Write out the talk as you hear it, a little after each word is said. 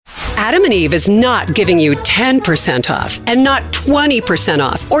Adam and Eve is not giving you 10% off and not 20%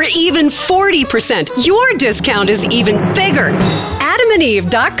 off or even 40%. Your discount is even bigger.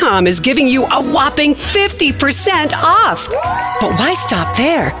 AdamandEve.com is giving you a whopping 50% off. But why stop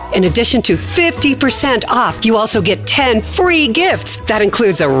there? In addition to 50% off, you also get 10 free gifts. That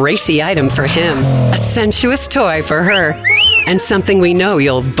includes a racy item for him, a sensuous toy for her, and something we know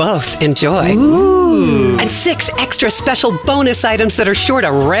you'll both enjoy. Ooh. And 6 extra special bonus items that are sure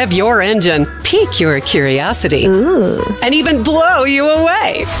to rev your engine, pique your curiosity, and even blow you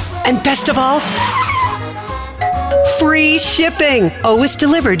away. And best of all, free shipping. Always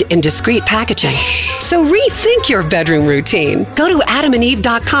delivered in discreet packaging. So rethink your bedroom routine. Go to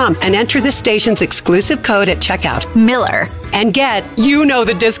adamandeve.com and enter the station's exclusive code at checkout, Miller, and get, you know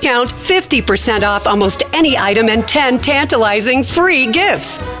the discount, 50% off almost any item and 10 tantalizing free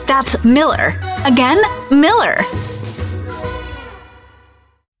gifts. That's Miller. Again, Miller.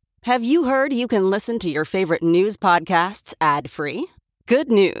 Have you heard you can listen to your favorite news podcasts ad-free? Good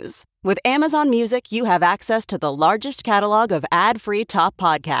news. With Amazon Music, you have access to the largest catalog of ad-free top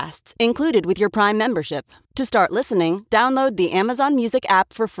podcasts included with your Prime membership. To start listening, download the Amazon Music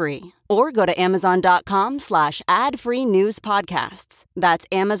app for free or go to amazon.com/ad-free news podcasts. That's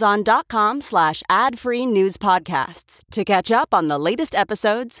amazon.com/ad-free news podcasts to catch up on the latest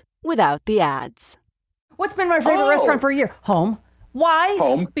episodes without the ads. What's been my favorite restaurant for a year? Home. Why?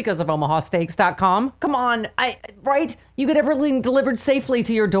 Home. Because of omahasteaks.com. Come on, right? You get everything delivered safely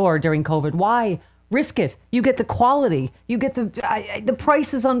to your door during COVID. Why? Risk it. You get the quality. You get the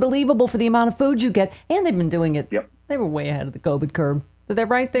price is unbelievable for the amount of food you get. And they've been doing it. Yep. They were way ahead of the COVID curve. Is that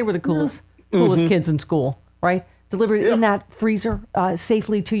right? They were the coolest kids in school, right? Delivered in that freezer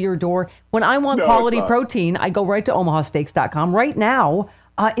safely to your door. When I want quality protein, I go right to omahasteaks.com. Right now,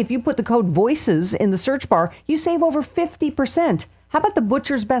 if you put the code VOICES in the search bar, you save over 50%. How about the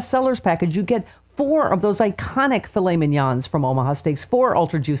Butcher's Best Sellers package? You get 4 of those iconic filet mignons from Omaha Steaks, 4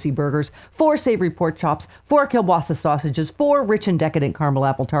 ultra juicy burgers, 4 savory pork chops, 4 kielbasa sausages, 4 rich and decadent caramel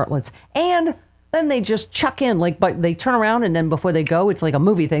apple tartlets, and then they just chuck in, but they turn around and then before they go, it's like a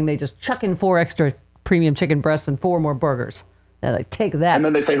movie thing, they just chuck in 4 extra premium chicken breasts and 4 more burgers. They're like, take that. And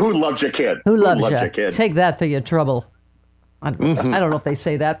then they say, who loves your kid? Who loves your kid? Take that for your trouble. I don't know if they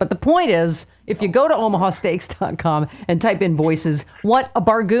say that, but the point is, if you go to omahasteaks.com and type in VOICES, what a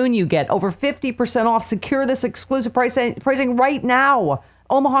bargain you get. Over 50% off. Secure this exclusive pricing right now.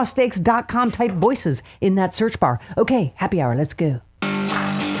 omahasteaks.com, type VOICES in that search bar. Okay, happy hour. Let's go.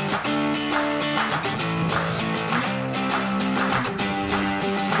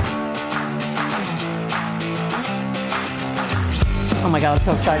 Oh my God, I'm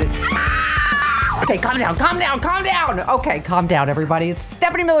so excited. Okay, calm down. Okay, calm down, everybody. It's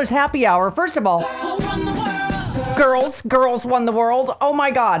Stephanie Miller's Happy Hour. First of all, girls won the world. Oh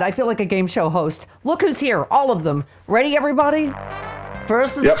my God, I feel like a game show host. Look who's here, all of them. Ready, everybody?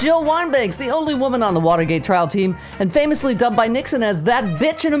 First is Jill Wine-Banks, the only woman on the Watergate trial team, and famously dubbed by Nixon as that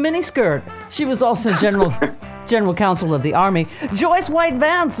bitch in a miniskirt. She was also general counsel of the Army. Joyce White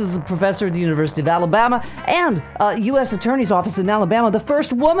Vance is a professor at the University of Alabama and U.S. Attorney's Office in Alabama, the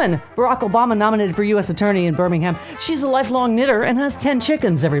first woman Barack Obama nominated for U.S. Attorney in Birmingham. She's a lifelong knitter and has 10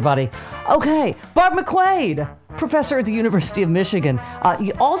 chickens, everybody. Okay, Barb McQuaid, professor at the University of Michigan.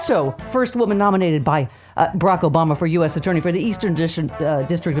 Also, first woman nominated by Barack Obama for U.S. Attorney for the Eastern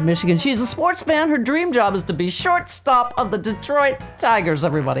District of Michigan. She's a sports fan. Her dream job is to be shortstop of the Detroit Tigers,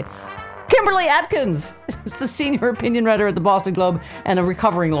 everybody. Kimberly Atkins is the senior opinion writer at the Boston Globe and a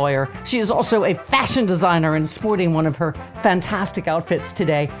recovering lawyer. She is also a fashion designer and sporting one of her fantastic outfits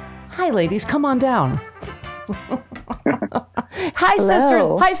today. Hi, ladies. Come on down. Hi, Hello.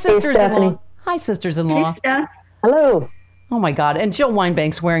 sisters. Hi, sisters-in-law. Hey, Hi, sisters-in-law. Hey, hello. Oh, my God. And Jill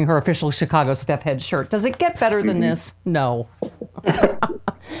Wine-Banks wearing her official Chicago Steph Head shirt. Does it get better than this? No.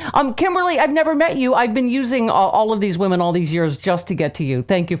 Kimberly, I've never met you. I've been using all of these women all these years just to get to you.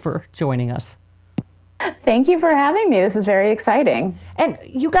 Thank you for joining us. Thank you for having me. This is very exciting. And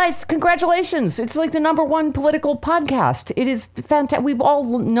you guys, congratulations. It's like the #1 political podcast. It is fantastic. We've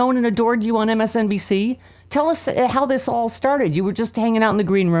all known and adored you on MSNBC. Tell us how this all started. You were just hanging out in the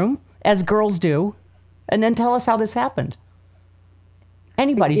green room, as girls do. And then tell us how this happened.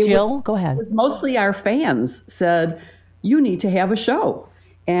 Anybody, Jill, go ahead. It was mostly our fans said, you need to have a show.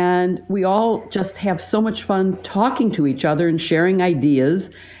 And we all just have so much fun talking to each other and sharing ideas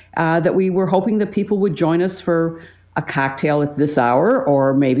that we were hoping that people would join us for a cocktail at this hour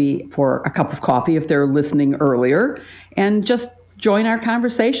or maybe for a cup of coffee if they're listening earlier and just join our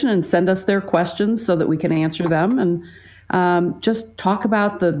conversation and send us their questions so that we can answer them. And just talk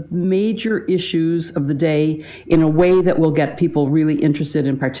about the major issues of the day in a way that will get people really interested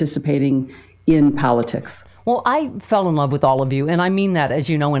in participating in politics. Well, I fell in love with all of you, and I mean that, as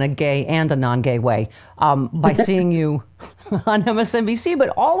you know, in a gay and a non-gay way, by seeing you on MSNBC. But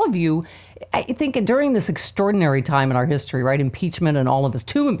all of you, I think during this extraordinary time in our history, right, impeachment and all of this,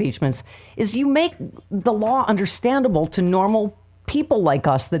 2 impeachments, is you make the law understandable to normal people like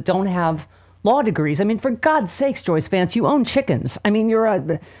us that don't have law degrees. I mean, for God's sakes, Joyce Vance, you own chickens. I mean, you're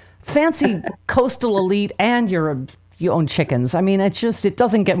a fancy coastal elite and you own chickens. I mean, it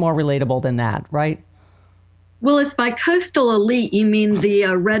doesn't get more relatable than that, right? Well, if by coastal elite you mean the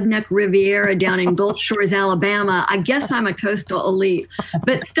redneck Riviera down in Gulf Shores, Alabama, I guess I'm a coastal elite.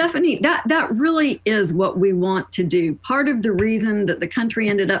 But Stephanie, that really is what we want to do. Part of the reason that the country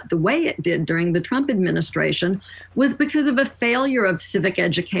ended up the way it did during the Trump administration was because of a failure of civic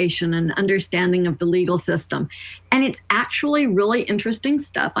education and understanding of the legal system. And it's actually really interesting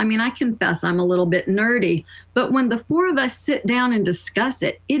stuff. I mean, I confess I'm a little bit nerdy, but when the 4 of us sit down and discuss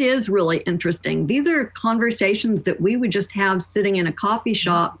it, it is really interesting. These are conversations that we would just have sitting in a coffee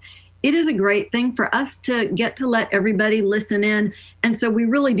shop. It is a great thing for us to get to let everybody listen in. And so we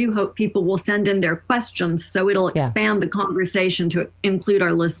really do hope people will send in their questions so it'll expand the conversation to include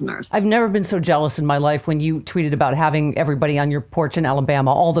our listeners. I've never been so jealous in my life when you tweeted about having everybody on your porch in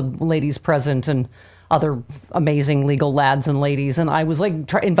Alabama, all the ladies present and other amazing legal lads and ladies. And I was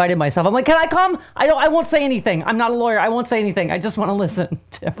like, invited myself. I'm like, can I come? I won't say anything. I'm not a lawyer. I won't say anything. I just want to listen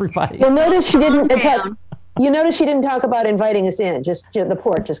to everybody. You'll notice she didn't talk about inviting us in. Just the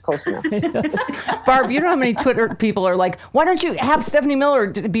porch is close enough. Yes. Barb, you know how many Twitter people are like, why don't you have Stephanie Miller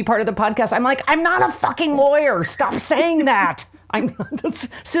be part of the podcast? I'm like, I'm not a fucking lawyer. Stop saying that. I'm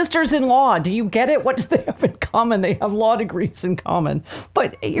sisters-in-law. Do you get it? What do they have in common? They have law degrees in common.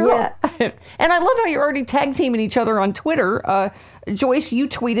 But and I love how you're already tag teaming each other on Twitter. Joyce, you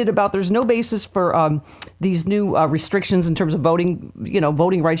tweeted about there's no basis for these new restrictions in terms of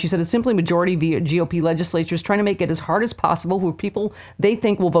voting rights. You said it's simply majority via GOP legislatures trying to make it as hard as possible for people they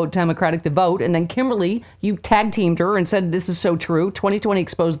think will vote Democratic to vote. And then Kimberly, you tag teamed her and said this is so true. 2020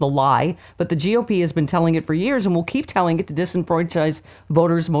 exposed the lie, but the GOP has been telling it for years and will keep telling it to disenfranchise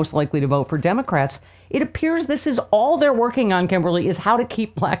voters most likely to vote for Democrats. It appears this is all they're working on, Kimberly, is how to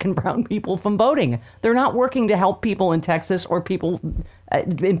keep black and brown people from voting. They're not working to help people in Texas or people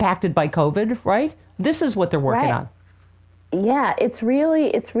impacted by COVID, right? This is what they're working on. Yeah, it's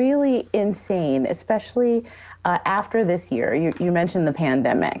really insane, especially after this year. You mentioned the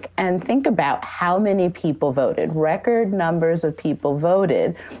pandemic, and think about how many people voted. Record numbers of people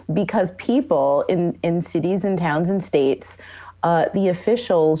voted because people in cities and towns and states, the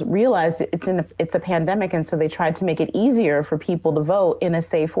officials realized it's a pandemic, and so they tried to make it easier for people to vote in a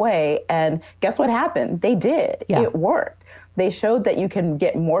safe way. And guess what happened? They did. Yeah. It worked. They showed that you can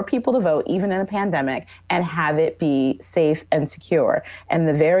get more people to vote, even in a pandemic, and have it be safe and secure. And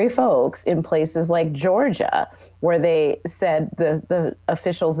the very folks in places like Georgia, where they said the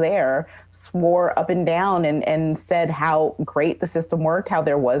officials there swore up and down and said how great the system worked, how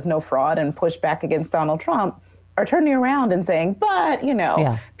there was no fraud, and pushed back against Donald Trump, are turning around and saying, but,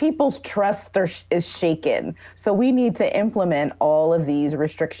 people's trust is shaken. So we need to implement all of these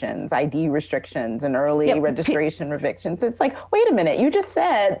restrictions, ID restrictions and early registration restrictions. It's like, wait a minute, you just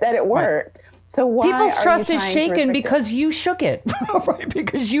said that it worked. Right. So why people's trust is shaken because you shook it, right?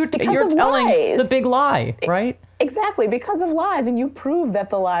 Because you're telling the big lie, right? Exactly, because of lies, and you proved that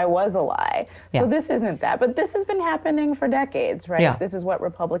the lie was a lie. Yeah. So this isn't that, but this has been happening for decades, right? Yeah. This is what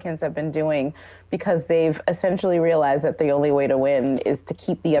Republicans have been doing because they've essentially realized that the only way to win is to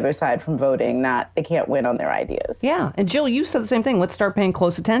keep the other side from voting, they can't win on their ideas. Yeah, and Jill, you said the same thing. Let's start paying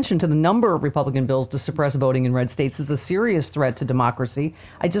close attention to the number of Republican bills to suppress voting in red states is a serious threat to democracy.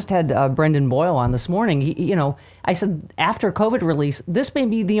 I just had Brendan Boyle on this morning. I said after COVID release, this may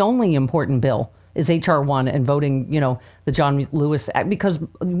be the only important bill is H.R. 1 and voting, the John Lewis Act, because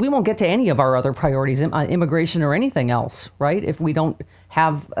we won't get to any of our other priorities, immigration or anything else, right, if we don't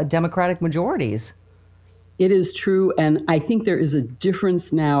have Democratic majorities. It is true, and I think there is a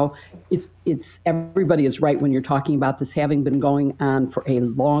difference now. It's everybody is right when you're talking about this having been going on for a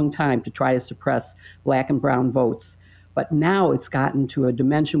long time to try to suppress black and brown votes. But now it's gotten to a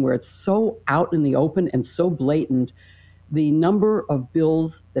dimension where it's so out in the open and so blatant. The number of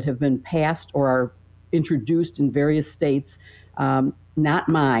bills that have been passed or are introduced in various states, not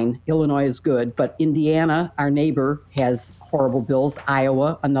mine, Illinois is good, but Indiana, our neighbor, has horrible bills.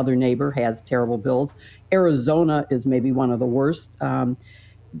 Iowa, another neighbor, has terrible bills. Arizona is maybe one of the worst.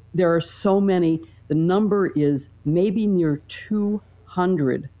 There are so many. The number is maybe near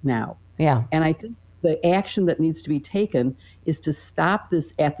 200 now. Yeah. And I think the action that needs to be taken is to stop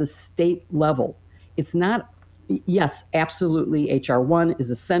this at the state level. It's not, yes, absolutely, H.R. 1 is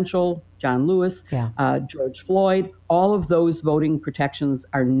essential. John Lewis, George Floyd, all of those voting protections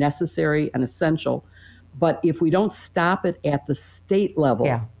are necessary and essential. But if we don't stop it at the state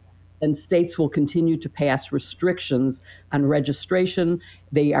level, then states will continue to pass restrictions on registration.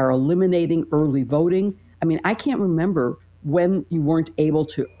 They are eliminating early voting. I mean, I can't remember when you weren't able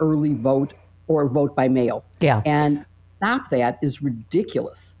to early vote or vote by mail. And stop that is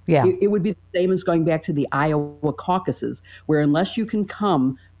ridiculous. It would be the same as going back to the Iowa caucuses, where unless you can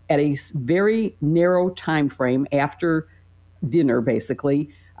come at a very narrow time frame after dinner, basically,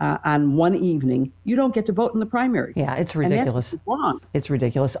 on one evening, you don't get to vote in the primary. Yeah, it's ridiculous. And that's wrong. It's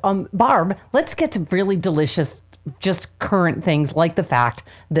ridiculous. Barb, let's get to really delicious, just current things like the fact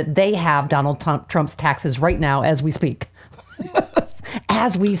that they have Donald Trump's taxes right now as we speak.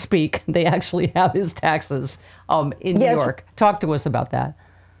 As we speak, they actually have his taxes in New York. Talk to us about that.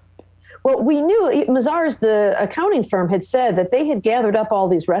 Well, we knew Mazars, the accounting firm, had said that they had gathered up all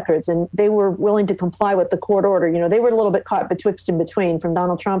these records and they were willing to comply with the court order. You know, they were a little bit caught betwixt and between, from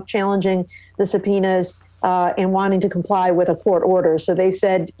Donald Trump challenging the subpoenas and wanting to comply with a court order. So they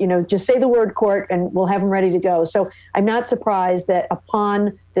said, you know, just say the word court and we'll have them ready to go. So I'm not surprised that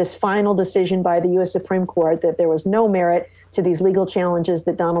upon this final decision by the U.S. Supreme Court that there was no merit to these legal challenges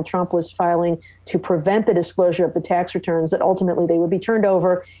that Donald Trump was filing to prevent the disclosure of the tax returns, that ultimately they would be turned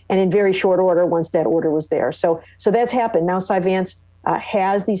over and in very short order once that order was there. So that's happened. Now Cy Vance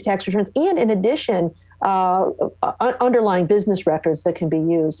has these tax returns and in addition, underlying business records that can be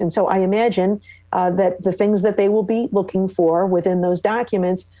used. And so I imagine that the things that they will be looking for within those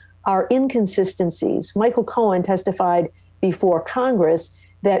documents are inconsistencies. Michael Cohen testified before Congress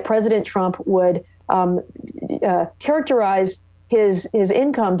that President Trump would characterize his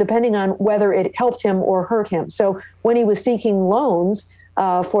income depending on whether it helped him or hurt him. So when he was seeking loans,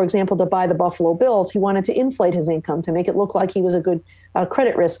 for example, to buy the Buffalo Bills, he wanted to inflate his income to make it look like he was a good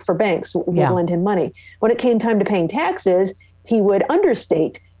credit risk for banks who would lend him money. When it came time to paying taxes, he would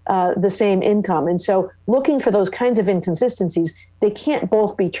understate the same income. And so looking for those kinds of inconsistencies, they can't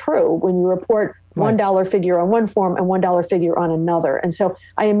both be true when you report $1 figure on one form and $1 figure on another. And so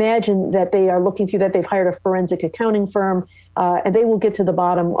I imagine that they are looking through that. They've hired a forensic accounting firm, and they will get to the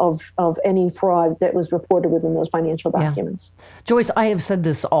bottom of any fraud that was reported within those financial documents. Joyce, I have said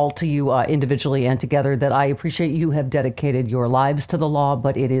this all to you individually and together, that I appreciate you have dedicated your lives to the law,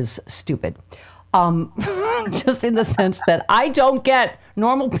 but it is stupid. Just in the sense that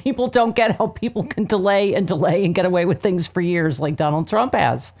normal people don't get how people can delay and get away with things for years like Donald Trump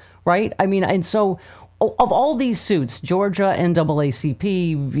has, right? I mean, and so of all these suits, Georgia,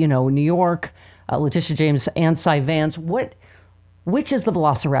 NAACP, New York, Letitia James and Cy Vance, which is the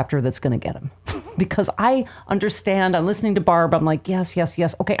velociraptor that's going to get him? Because I understand, I'm listening to Barb, I'm like, yes.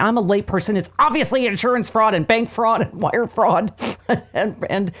 Okay, I'm a lay person. It's obviously insurance fraud and bank fraud and wire fraud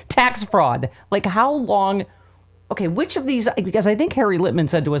and tax fraud. Like how long, okay, which of these, because I think Harry Littman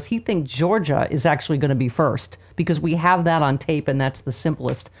said to us, he thinks Georgia is actually going to be first because we have that on tape and that's the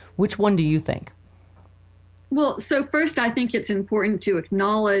simplest. Which one do you think? Well, so first, I think it's important to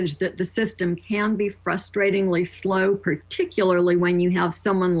acknowledge that the system can be frustratingly slow, particularly when you have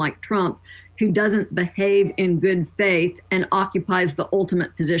someone like Trump who doesn't behave in good faith and occupies the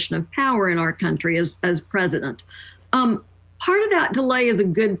ultimate position of power in our country as president. Part of that delay is a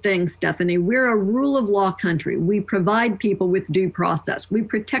good thing, Stephanie. We're a rule of law country. We provide people with due process. We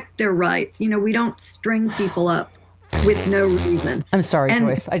protect their rights. We don't string people up with no reason. I'm sorry,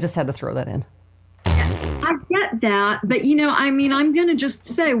 Joyce. I just had to throw that in. I get that, but I'm going to just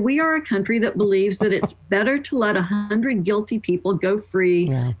say we are a country that believes that it's better to let 100 guilty people go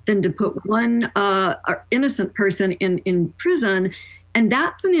free than to put one innocent person in prison. And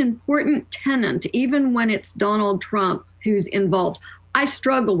that's an important tenet, even when it's Donald Trump who's involved. I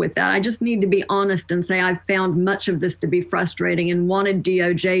struggle with that. I just need to be honest and say I've found much of this to be frustrating and wanted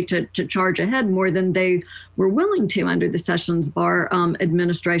DOJ to charge ahead more than they were willing to under the Sessions Bar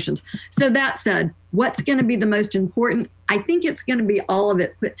administrations. So that said, what's going to be the most important? I think it's going to be all of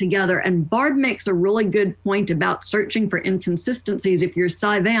it put together. And Barb makes a really good point about searching for inconsistencies. If you're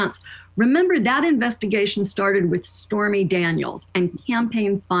Cy Vance, remember that investigation started with Stormy Daniels and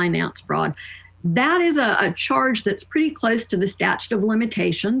campaign finance fraud. That is a charge that's pretty close to the statute of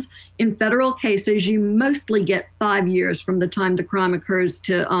limitations. In federal cases, you mostly get 5 years from the time the crime occurs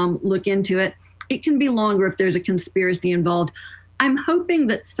to look into it. It can be longer if there's a conspiracy involved. I'm hoping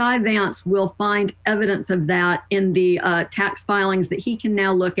that Cy Vance will find evidence of that in the tax filings that he can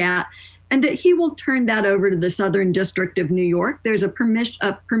now look at and that he will turn that over to the Southern District of New York. There's a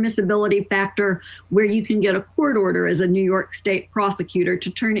permissibility factor where you can get a court order as a New York State prosecutor to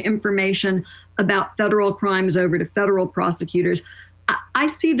turn information about federal crimes over to federal prosecutors. I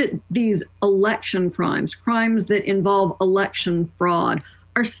see that these election crimes that involve election fraud,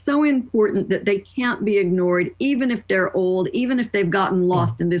 are so important that they can't be ignored, even if they're old, even if they've gotten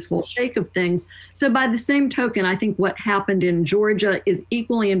lost in this whole shake of things. So by the same token, I think what happened in Georgia is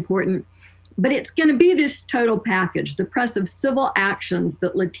equally important. But it's going to be this total package, the press of civil actions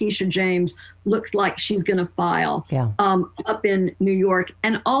that Letitia James looks like she's going to file up in New York.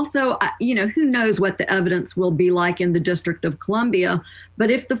 And also, who knows what the evidence will be like in the District of Columbia. But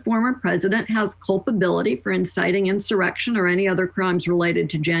if the former president has culpability for inciting insurrection or any other crimes related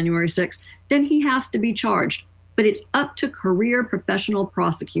to January 6th, then he has to be charged. But it's up to career professional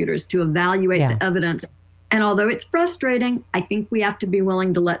prosecutors to evaluate the evidence. And although it's frustrating, I think we have to be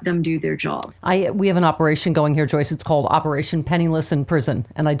willing to let them do their job. We have an operation going here, Joyce. It's called Operation Penniless in Prison.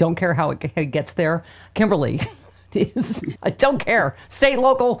 And I don't care how it gets there. Kimberly, I don't care. State,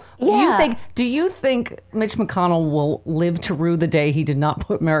 local. Yeah. Do you think Mitch McConnell will live to rue the day he did not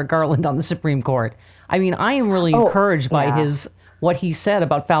put Merrick Garland on the Supreme Court? I mean, I am really encouraged by what he said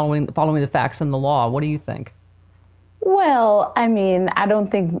about following the facts and the law. What do you think? Well, I mean, I don't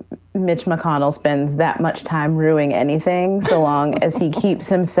think Mitch McConnell spends that much time ruining anything so long as he keeps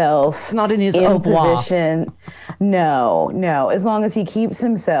himself it's not in his position. No. As long as he keeps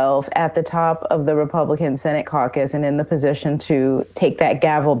himself at the top of the Republican Senate caucus and in the position to take that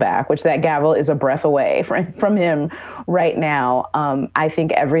gavel back, which that gavel is a breath away from him right now. I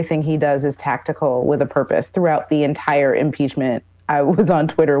think everything he does is tactical with a purpose throughout the entire impeachment. I was on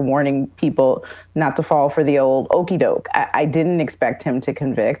Twitter warning people not to fall for the old okey doke. I didn't expect him to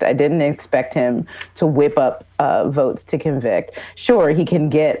convict. I didn't expect him to whip up votes to convict. Sure, he can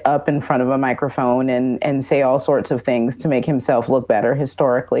get up in front of a microphone and say all sorts of things to make himself look better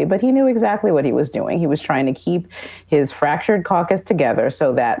historically, but he knew exactly what he was doing. He was trying to keep his fractured caucus together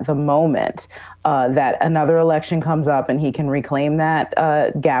so that the moment that another election comes up and he can reclaim that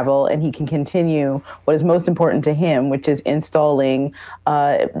gavel and he can continue what is most important to him, which is installing,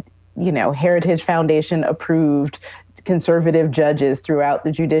 Heritage Foundation approved conservative judges throughout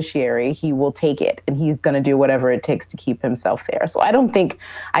the judiciary. He will take it and he's going to do whatever it takes to keep himself there. So I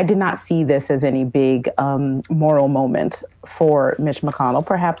did not see this as any big moral moment for Mitch McConnell.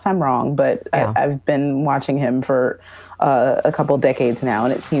 Perhaps I'm wrong, but I've been watching him for a couple decades now,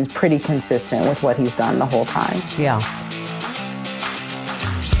 and it seems pretty consistent with what he's done the whole time. Yeah.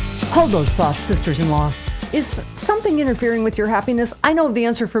 Hold those thoughts, sisters-in-law. Is something interfering with your happiness? I know the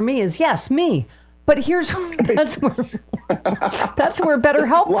answer for me is yes, me. But that's where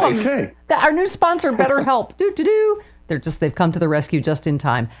BetterHelp comes. Our new sponsor, BetterHelp. They've come to the rescue just in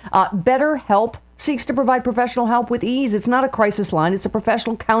time. BetterHelp seeks to provide professional help with ease. It's not a crisis line. It's a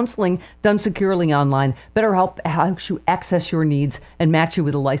professional counseling done securely online. BetterHelp helps you access your needs and match you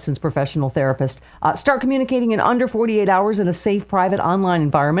with a licensed professional therapist. Start communicating in under 48 hours in a safe, private online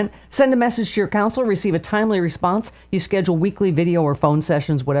environment. Send a message to your counselor. Receive a timely response. You schedule weekly video or phone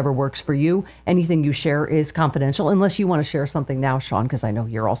sessions, whatever works for you. Anything you share is confidential, unless you want to share something now, Sean, because I know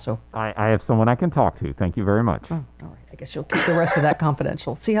you're also... I have someone I can talk to. Thank you very much. Oh, all right. I guess you'll keep the rest of that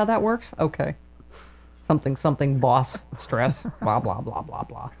confidential. See how that works? Okay. Something boss stress, blah blah blah blah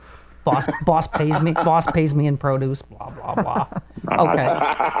blah. Boss pays me in produce, blah blah blah. Okay.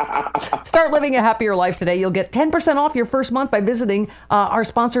 Start living a happier life today. You'll get 10% off your first month by visiting our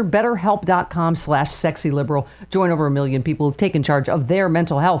sponsor BetterHelp.com/sexyliberal. Join over 1 million people who've taken charge of their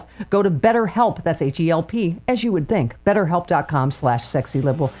mental health. Go to BetterHelp, that's HELP, as you would think.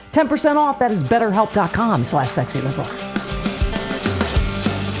 BetterHelp.com/sexyliberal. 10% off. That is BetterHelp.com/sexyliberal.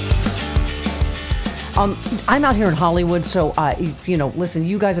 I'm out here in Hollywood, so, listen,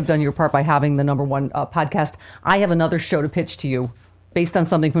 you guys have done your part by having the number one podcast. I have another show to pitch to you based on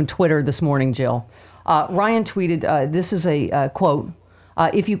something from Twitter this morning, Jill. Ryan tweeted, this is a quote,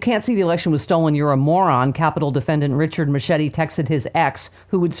 if you can't see the election was stolen, you're a moron. Capital defendant Richard Machete texted his ex,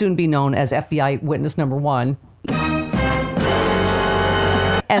 who would soon be known as FBI witness number 1.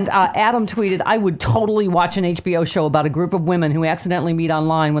 And Adam tweeted, I would totally watch an HBO show about a group of women who accidentally meet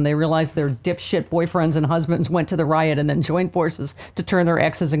online when they realize their dipshit boyfriends and husbands went to the riot and then joined forces to turn their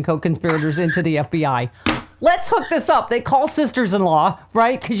exes and co-conspirators into the FBI. Let's hook this up. They call sisters-in-law,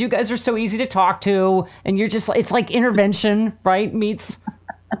 right? Because you guys are so easy to talk to. And you're just, it's like Intervention, right? Meets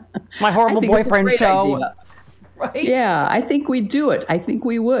My Horrible Boyfriend show. Idea. right? Yeah, I think we'd do it. I think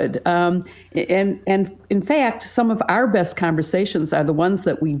we would. And in fact, some of our best conversations are the ones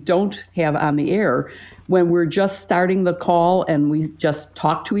that we don't have on the air when we're just starting the call and we just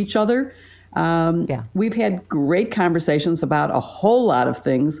talk to each other. We've had great conversations about a whole lot of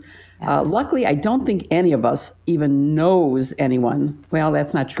things. Luckily, I don't think any of us even knows anyone. Well,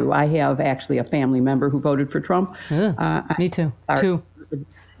 that's not true. I have actually a family member who voted for Trump. Me too. Two.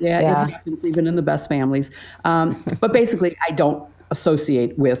 Yeah, it happens even in the best families. But basically, I don't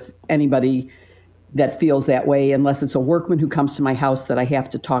associate with anybody that feels that way unless it's a workman who comes to my house that I have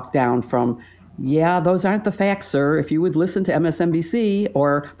to talk down from. Yeah, those aren't the facts, sir. If you would listen to MSNBC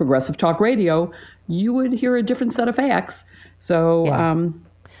or Progressive Talk Radio, you would hear a different set of facts. So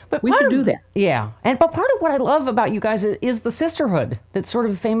but we should do that. Yeah. But part of what I love about you guys is the sisterhood that's sort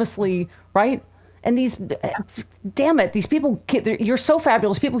of famously, right? And these, damn it, these people, you're so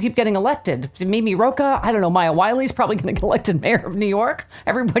fabulous. People keep getting elected. Mimi Rocha, I don't know, Maya Wiley's probably going to get elected mayor of New York.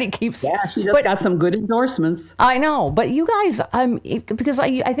 Everybody keeps. Yeah, she just got some good endorsements. I know. But you guys, because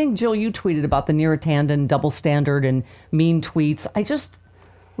I think, Jill, you tweeted about the Neera Tanden double standard and mean tweets.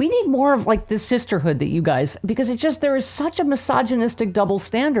 We need more of like this sisterhood that you guys, because there is such a misogynistic double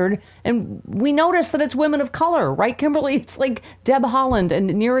standard. And we notice that it's women of color, right, Kimberly? It's like Deb Haaland and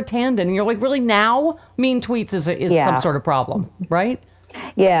Neera Tanden. And you're like, really now mean tweets is some sort of problem, right?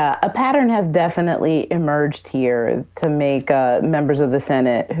 Yeah, a pattern has definitely emerged here to make members of the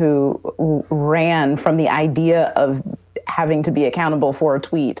Senate who ran from the idea of having to be accountable for a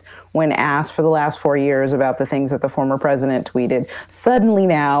tweet when asked for the last 4 years about the things that the former president tweeted, suddenly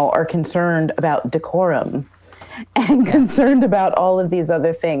now are concerned about decorum and concerned about all of these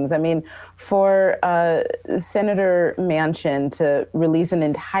other things. I mean, for Senator Manchin to release an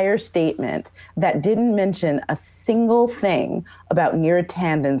entire statement that didn't mention a single thing about Neera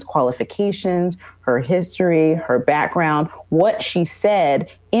Tanden's qualifications, her history, her background, what she said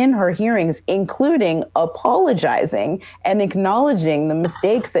in her hearings, including apologizing and acknowledging the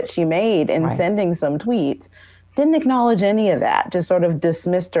mistakes that she made in sending some tweets, didn't acknowledge any of that, just sort of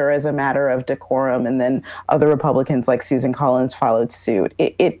dismissed her as a matter of decorum. And then other Republicans like Susan Collins followed suit.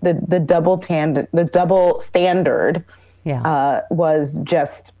 The double standard was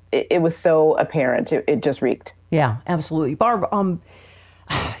just, it was so apparent. It just reeked. Yeah, absolutely. Barb,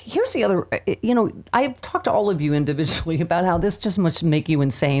 here's the other, I've talked to all of you individually about how this just must make you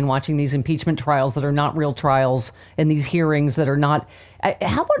insane watching these impeachment trials that are not real trials and these hearings that are not.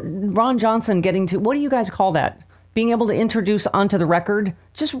 How about Ron Johnson getting to, what do you guys call that? Being able to introduce onto the record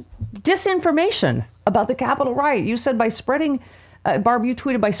just disinformation about the Capitol riot. You said by spreading, Barb, you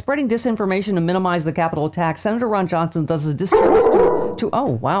tweeted, by spreading disinformation to minimize the Capitol attack, Senator Ron Johnson does a disservice to oh,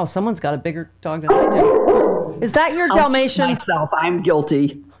 wow, someone's got a bigger dog than I do. Is that your Dalmatian? Myself, I'm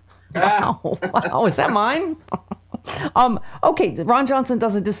guilty. Wow, is that mine? Okay, Ron Johnson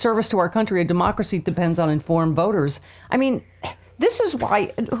does a disservice to our country. A democracy depends on informed voters. I mean, this is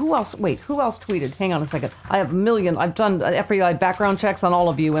why, who else tweeted? Hang on a second. I have a million. I've done FBI background checks on all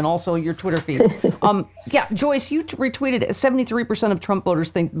of you and also your Twitter feeds. Joyce, you retweeted 73% of Trump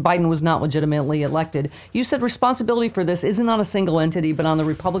voters think Biden was not legitimately elected. You said responsibility for this isn't on a single entity, but on the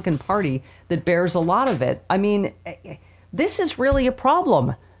Republican Party that bears a lot of it. I mean, this is really a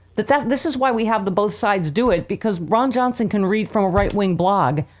problem. This is why we have the both sides do it, because Ron Johnson can read from a right-wing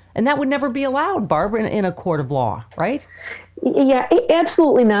blog, and that would never be allowed, Barbara, in a court of law, right? Yeah,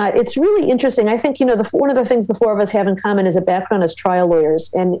 absolutely not. It's really interesting. I think, one of the things the four of us have in common is a background as trial lawyers.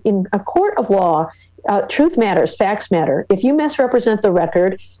 And in a court of law, truth matters, facts matter. If you misrepresent the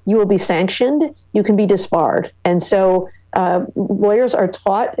record, you will be sanctioned, you can be disbarred. And so lawyers are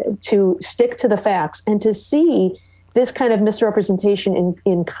taught to stick to the facts, and to see this kind of misrepresentation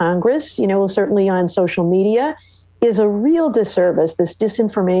in Congress, certainly on social media, is a real disservice, this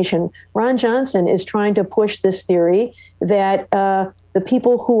disinformation. Ron Johnson is trying to push this theory that the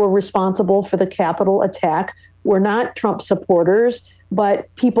people who were responsible for the Capitol attack were not Trump supporters,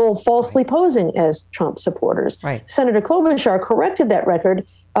 but people falsely posing as Trump supporters. Right. Senator Klobuchar corrected that record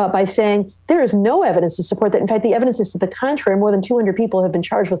by saying there is no evidence to support that. In fact, the evidence is to the contrary. More than 200 people have been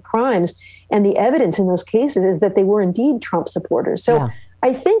charged with crimes, and the evidence in those cases is that they were indeed Trump supporters. So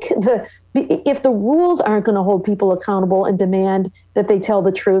I think if the rules aren't going to hold people accountable and demand that they tell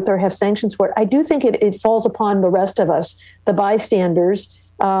the truth or have sanctions for it, I do think it falls upon the rest of us, the bystanders,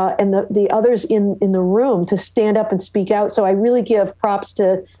 and the others in the room to stand up and speak out. So I really give props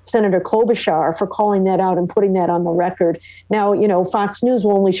to Senator Klobuchar for calling that out and putting that on the record. Now, Fox News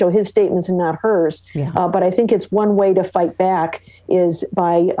will only show his statements and not hers. Yeah. But I think it's one way to fight back is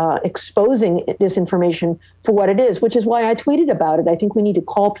by exposing disinformation for what it is, which is why I tweeted about it. I think we need to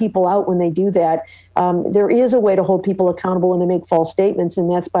call people out when they do that. There is a way to hold people accountable when they make false statements,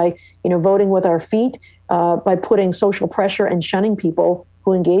 and that's by, voting with our feet, by putting social pressure and shunning people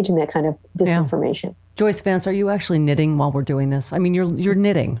who engage in that kind of disinformation. Yeah. Joyce Vance, are you actually knitting while we're doing this? I mean, you're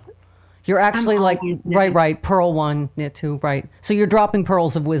knitting. You're actually right, purl 1, knit 2, right. So you're dropping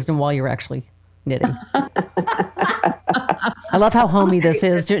pearls of wisdom while you're actually knitting. I love how homey this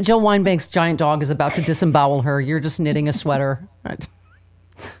is. Jill Wine-Bank's giant dog is about to disembowel her. You're just knitting a sweater. Right.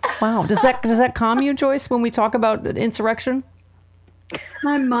 Wow. Does that calm you, Joyce, when we talk about insurrection?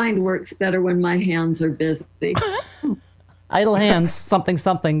 My mind works better when my hands are busy. Idle hands,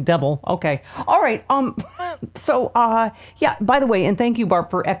 something, devil. Okay. All right. So, by the way, and thank you, Barb,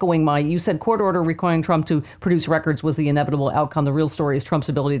 for echoing you said court order requiring Trump to produce records was the inevitable outcome. The real story is Trump's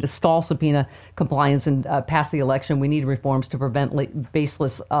ability to stall subpoena compliance and pass the election. We need reforms to prevent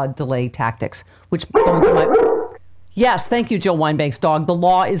baseless delay tactics, which Yes, thank you, Jill Wine-Bank's dog. The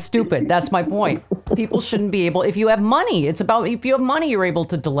law is stupid. That's my point. People shouldn't be able, if you have money, if you have money, you're able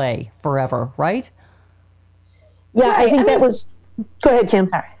to delay forever, right? Yeah, I think that was... Go ahead, Kim.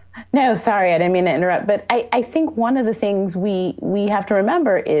 Sorry. No, sorry, I didn't mean to interrupt. But I think one of the things we have to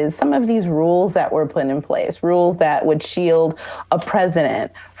remember is some of these rules that were put in place, rules that would shield a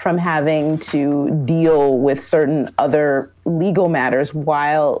president from having to deal with certain other legal matters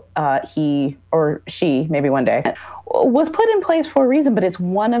while he or she, maybe one day, was put in place for a reason. But it's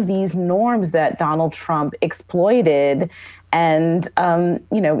one of these norms that Donald Trump exploited and,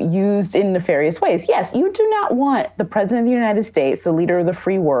 used in nefarious ways. Yes, you do not want the president of the United States, the leader of the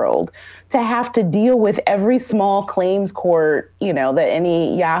free world, to have to deal with every small claims court, that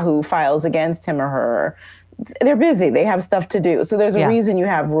any Yahoo files against him or her. They're busy. They have stuff to do. So there's a reason you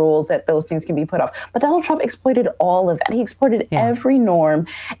have rules that those things can be put off. But Donald Trump exploited all of that. He exploited every norm.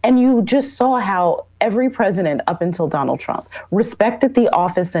 And you just saw how every president up until Donald Trump respected the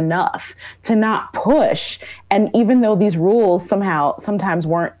office enough to not push. And even though these rules sometimes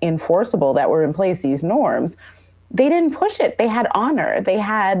weren't enforceable that were in place, these norms, they didn't push it. They had honor. They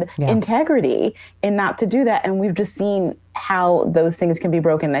had integrity in not to do that. And we've just seen how those things can be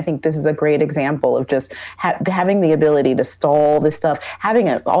broken. And I think this is a great example of just having the ability to stall this stuff,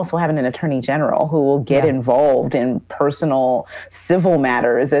 also having an attorney general who will get involved in personal civil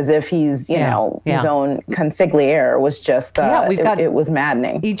matters as if he's, his own consigliere was just, it was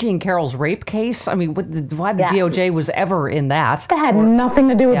maddening. E. Jean Carroll's rape case. I mean, why the DOJ was ever in that? That had nothing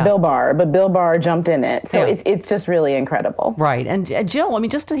to do with Bill Barr, but Bill Barr jumped in it. So it's just really incredible. Right. And Jill, I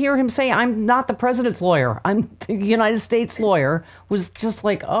mean, just to hear him say, I'm not the president's lawyer, I'm the United States lawyer, was just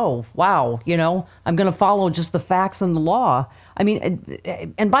like, oh, wow, I'm going to follow just the facts and the law. I mean,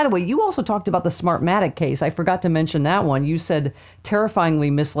 and by the way, you also talked about the Smartmatic case. I forgot to mention that one. You said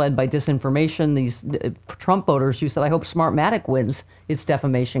terrifyingly misled by disinformation. These Trump voters, you said, I hope Smartmatic wins its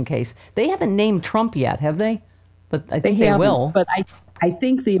defamation case. They haven't named Trump yet, have they? But I think they will. But I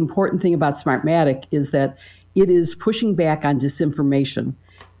think the important thing about Smartmatic is that it is pushing back on disinformation,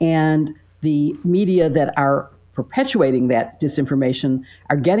 and the media that are perpetuating that disinformation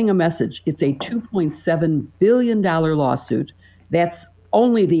are getting a message. It's a $2.7 billion lawsuit. That's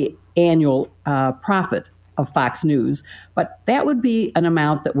only the annual profit of Fox News, but that would be an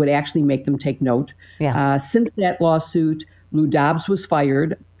amount that would actually make them take note. Yeah. Since that lawsuit, Lou Dobbs was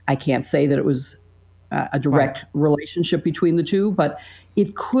fired. I can't say that it was a direct relationship between the two, but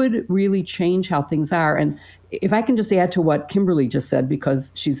it could really change how things are. And if I can just add to what Kimberly just said,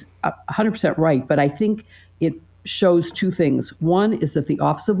 because she's 100% right, but I think it shows two things. One is that the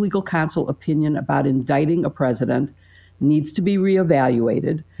Office of Legal Counsel opinion about indicting a president needs to be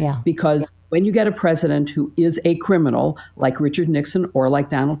reevaluated, because when you get a president who is a criminal, like Richard Nixon or like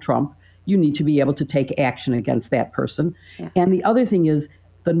Donald Trump, you need to be able to take action against that person. Yeah. And the other thing is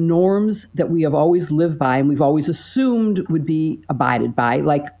the norms that we have always lived by and we've always assumed would be abided by,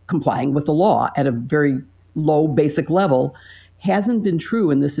 like complying with the law at a very low basic level, hasn't been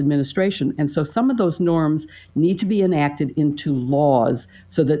true in this administration. And so some of those norms need to be enacted into laws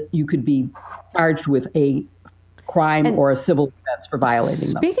so that you could be charged with a crime or a civil offense for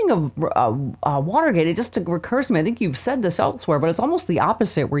violating them. Speaking of Watergate, it just recurs to me, I think you've said this elsewhere, but it's almost the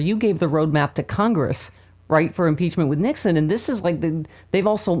opposite, where you gave the roadmap to Congress, right, for impeachment with Nixon. And this is like they've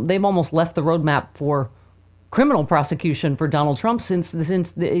almost left the roadmap for criminal prosecution for Donald Trump since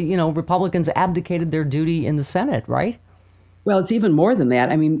the Republicans abdicated their duty in the Senate, right? Well, it's even more than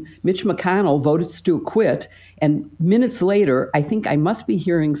that. I mean, Mitch McConnell voted to acquit, and minutes later, I think I must be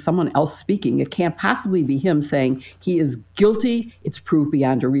hearing someone else speaking. It can't possibly be him saying he is guilty. It's proved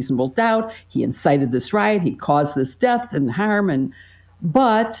beyond a reasonable doubt. He incited this riot. He caused this death and harm.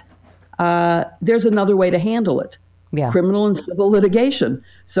 But there's another way to handle it. Yeah. Criminal and civil litigation.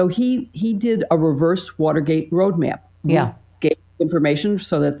 So he did a reverse Watergate roadmap. Yeah. Gave information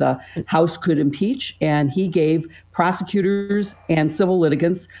so that the House could impeach, and he gave prosecutors and civil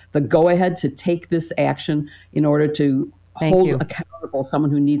litigants the go-ahead to take this action in order to hold accountable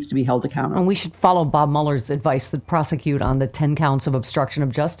someone who needs to be held accountable. And we should follow Bob Mueller's advice to prosecute on the 10 counts of obstruction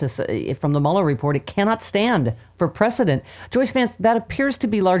of justice. From the Mueller report, it cannot stand for precedent. Joyce Vance, that appears to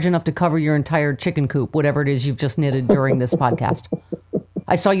be large enough to cover your entire chicken coop, whatever it is you've just knitted during this podcast.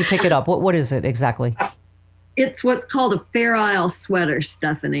 I saw you pick it up. What is it exactly? It's what's called a Fair Isle sweater,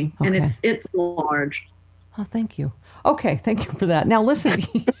 Stephanie, and Okay. it's large. Oh, thank you. Okay, thank you for that. Now, listen,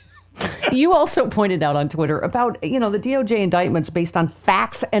 you also pointed out on Twitter about, the DOJ indictments based on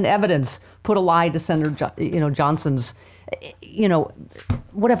facts and evidence put a lie to Senator, Johnson's,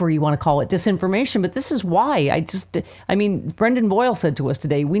 whatever you want to call it, disinformation. But this is why Brendan Boyle said to us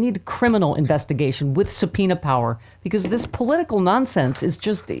today, we need criminal investigation with subpoena power, because this political nonsense is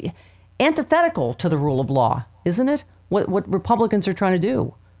just antithetical to the rule of law, isn't it? What Republicans are trying to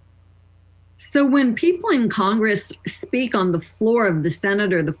do. So when people in Congress speak on the floor of the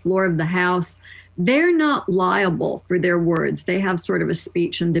Senate or the floor of the House, they're not liable for their words. They have sort of a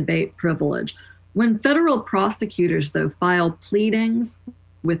speech and debate privilege. When federal prosecutors, though, file pleadings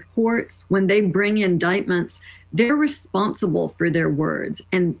with courts, when they bring indictments, they're responsible for their words.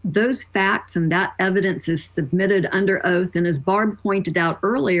 And those facts and that evidence is submitted under oath. And as Barb pointed out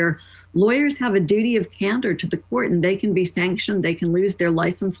earlier, lawyers have a duty of candor to the court, and they can be sanctioned. They can lose their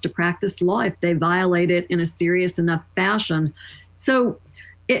license to practice law if they violate it in a serious enough fashion. So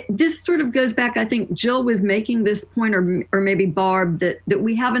this sort of goes back, I think Jill was making this point, or maybe Barb, that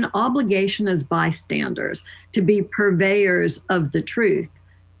we have an obligation as bystanders to be purveyors of the truth.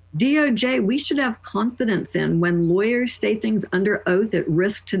 DOJ, we should have confidence in when lawyers say things under oath at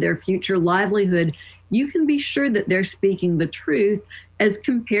risk to their future livelihood. You can be sure that they're speaking the truth, as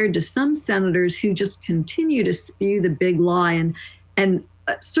compared to some senators who just continue to spew the big lie. And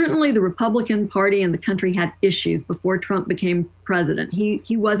certainly the Republican Party and the country had issues before Trump became president.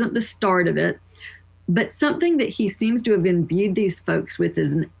 He wasn't the start of it. But something that he seems to have imbued these folks with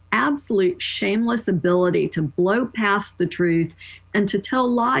is an absolute shameless ability to blow past the truth and to tell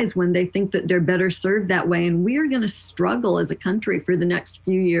lies when they think that they're better served that way. And we are going to struggle as a country for the next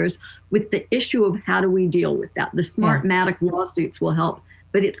few years with the issue of how do we deal with that. The Smartmatic lawsuits will help,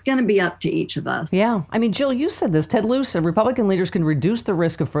 but it's going to be up to each of us. Yeah. I mean, Jill, you said this. Ted Luce said Republican leaders can reduce the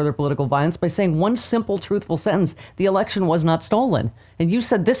risk of further political violence by saying one simple, truthful sentence: the election was not stolen. And you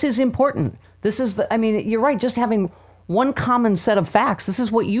said this is important. This is you're right. Just having one common set of facts. This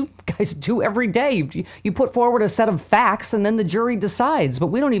is what you guys do every day. You put forward a set of facts and then the jury decides. But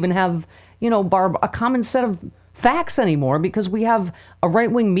we don't even have, Barb, a common set of facts anymore, because we have a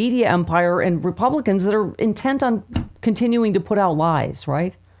right-wing media empire and Republicans that are intent on continuing to put out lies,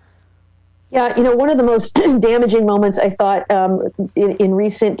 right? Yeah, one of the most damaging moments I thought in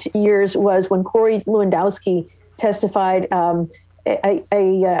recent years was when Corey Lewandowski testified. I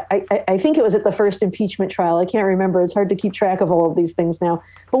think it was at the first impeachment trial. I can't remember. It's hard to keep track of all of these things now.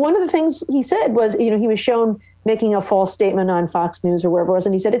 But one of the things he said was, he was shown making a false statement on Fox News or wherever it was,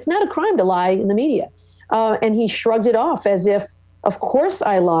 and he said, it's not a crime to lie in the media. And he shrugged it off as if, of course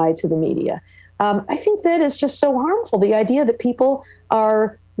I lie to the media. I think that is just so harmful, the idea that people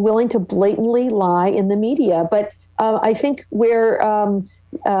are willing to blatantly lie in the media. But I think where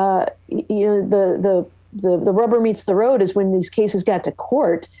the rubber meets the road is when these cases got to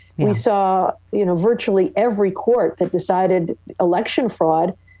court. Yeah. We saw, virtually every court that decided election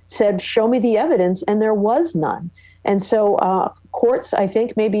fraud said, show me the evidence, and there was none. And so courts, I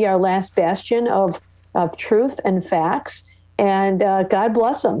think, may be our last bastion of truth and facts. And God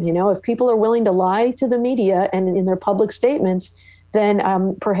bless them. If people are willing to lie to the media and in their public statements,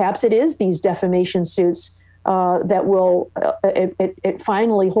 then perhaps it is these defamation suits that will it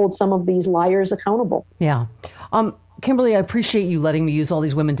finally hold some of these liars accountable. Yeah. Kimberly, I appreciate you letting me use all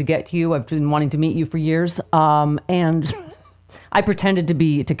these women to get to you. I've been wanting to meet you for years. And I pretended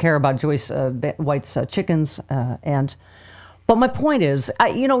to care about Joyce White's chickens. But my point is,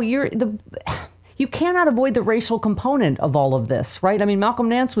 you cannot avoid the racial component of all of this, right? I mean, Malcolm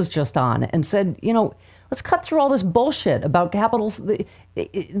Nance was just on and said, let's cut through all this bullshit about capitals.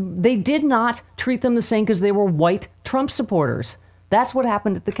 They did not treat them the same because they were white Trump supporters. That's what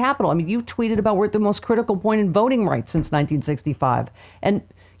happened at the Capitol. I mean, you tweeted about we're at the most critical point in voting rights since 1965. And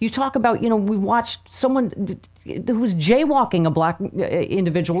you talk about, we watched someone who was jaywalking, a black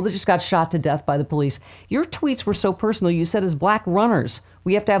individual that just got shot to death by the police. Your tweets were so personal. You said, as black runners,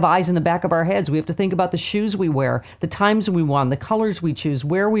 we have to have eyes in the back of our heads. We have to think about the shoes we wear, the times we run, the colors we choose,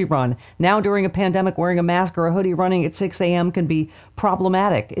 where we run. Now, during a pandemic, wearing a mask or a hoodie running at 6 a.m. can be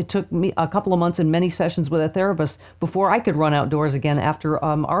problematic. It took me a couple of months and many sessions with a therapist before I could run outdoors again after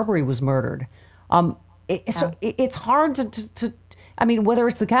Arbery was murdered. So it's hard to I mean, whether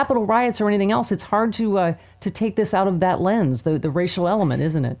it's the Capitol riots or anything else, it's hard to take this out of that lens, the racial element,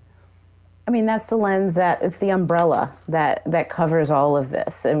 isn't it? I mean, that's the lens it's the umbrella that covers all of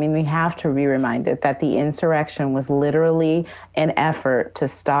this. I mean, we have to be reminded that the insurrection was literally an effort to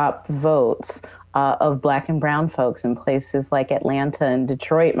stop votes of black and brown folks in places like Atlanta and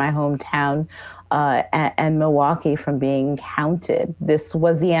Detroit, my hometown, and Milwaukee, from being counted. This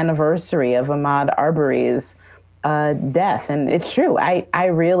was the anniversary of Ahmaud Arbery's death. And it's true. I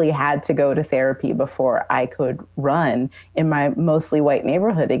really had to go to therapy before I could run in my mostly white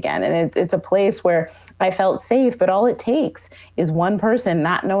neighborhood again. And it's a place where I felt safe, but all it takes is one person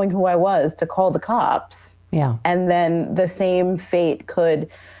not knowing who I was to call the cops. Yeah. And then the same fate could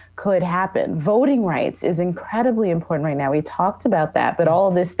happen. Voting rights is incredibly important right now. We talked about that, but all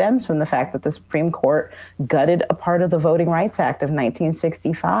of this stems from the fact that the Supreme Court gutted a part of the Voting Rights Act of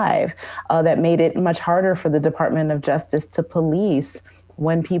 1965 that made it much harder for the Department of Justice to police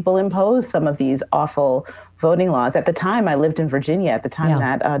when people impose some of these awful voting laws. At the time, I lived in Virginia at the time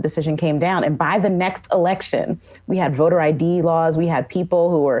that decision came down. And by the next election, we had voter ID laws. We had people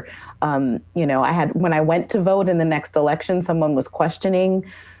who were, when I went to vote in the next election, someone was questioning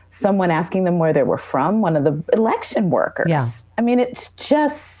someone, asking them where they were from, one of the election workers. Yeah. I mean, it's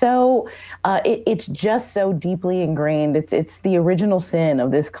just so deeply ingrained. It's the original sin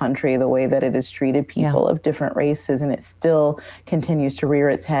of this country, the way that it has treated people of different races, and it still continues to rear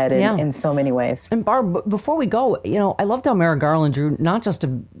its head in so many ways. And Barb, before we go, I loved how Merrick Garland drew not just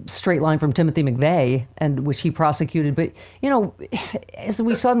a straight line from Timothy McVeigh, and which he prosecuted, but as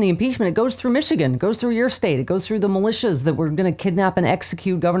we saw in the impeachment, it goes through Michigan, it goes through your state, it goes through the militias that were going to kidnap and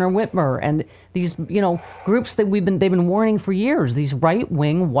execute Governor Whitmer, and these groups that they've been warning for years. These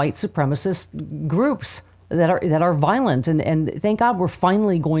right-wing white supremacist groups that are violent, and thank God we're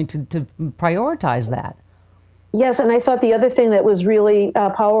finally going to prioritize that. Yes, and I thought the other thing that was really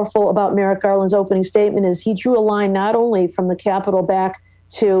powerful about Merrick Garland's opening statement is he drew a line not only from the Capitol back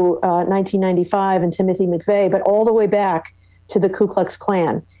to 1995 and Timothy McVeigh, but all the way back to the Ku Klux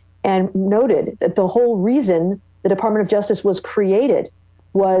Klan, and noted that the whole reason the Department of Justice was created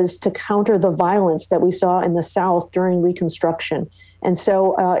was to counter the violence that we saw in the South during Reconstruction. And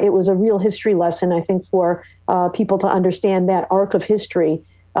so it was a real history lesson, I think, for people to understand that arc of history.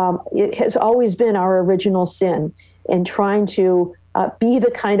 It has always been our original sin in trying to be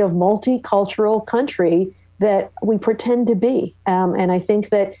the kind of multicultural country that we pretend to be. And I think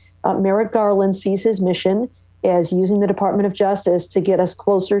that Merrick Garland sees his mission as using the Department of Justice to get us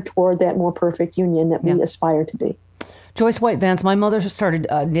closer toward that more perfect union that we aspire to be. Joyce White Vance, my mother started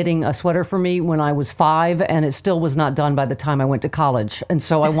knitting a sweater for me when I was 5, and it still was not done by the time I went to college. And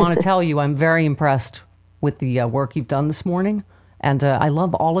so I want to tell you, I'm very impressed with the work you've done this morning. And I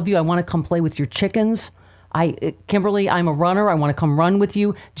love all of you. I want to come play with your chickens. Kimberly, I'm a runner. I want to come run with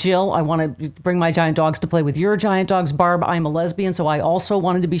you. Jill, I want to bring my giant dogs to play with your giant dogs. Barb, I'm a lesbian, so I also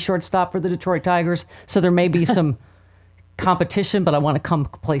wanted to be shortstop for the Detroit Tigers. So there may be some competition, but I want to come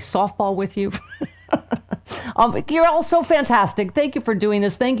play softball with you. You're all so fantastic. Thank you for doing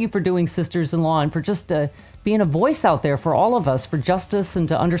this. Thank you for doing Sisters-in-Law, and for just being a voice out there for all of us, for justice and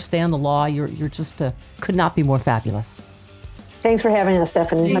to understand the law. You're just could not be more fabulous. Thanks for having us,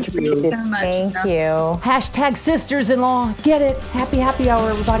 Stephanie. Much appreciated. Thank you so much. Thank you. Hashtag Sisters-in-Law. Get it. Happy hour,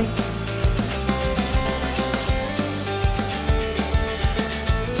 everybody.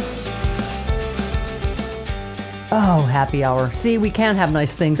 Oh, happy hour. See, we can have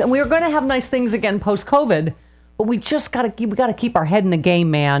nice things. And we are going to have nice things again post-COVID, but we just got to keep our head in the game,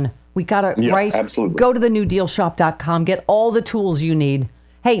 man. We got to, right? Absolutely. Go to thenewdealshop.com. Get all the tools you need.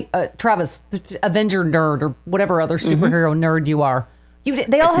 Hey, Travis, Avenger nerd or whatever other superhero nerd you are.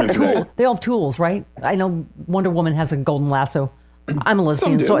 They all have tools. They all have tools, right? I know Wonder Woman has a golden lasso. I'm a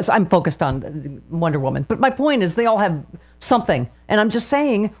lesbian, so I'm focused on Wonder Woman. But my point is they all have something. And I'm just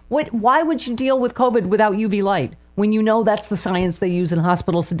saying, why would you deal with COVID without UV light when you know that's the science they use in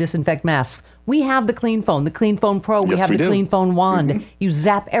hospitals to disinfect masks? We have the Clean Phone, the Clean Phone Pro. We have the Clean Phone Wand. You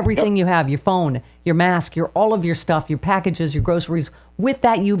zap everything you have, your phone, your mask, all of your stuff, your packages, your groceries, with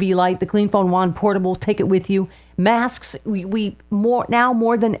that UV light, the Clean Phone Wand portable. Take it with you. Masks, we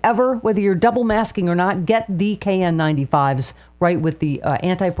more than ever, whether you're double masking or not, get the KN95s, right, with the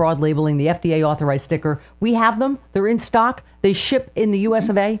anti-fraud labeling, the FDA authorized sticker. We have them. They're in stock. They ship in the US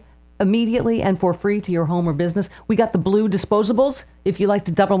of A immediately and for free to your home or business. We got the blue disposables if you like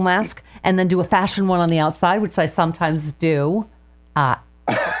to double mask and then do a fashion one on the outside, which I sometimes do.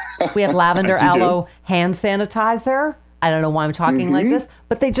 We have lavender aloe hand sanitizer. I don't know why I'm talking like this,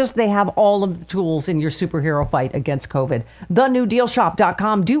 but they have all of the tools in your superhero fight against COVID.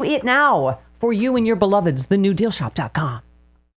 TheNewDealShop.com. Do it now for you and your beloveds. TheNewDealShop.com.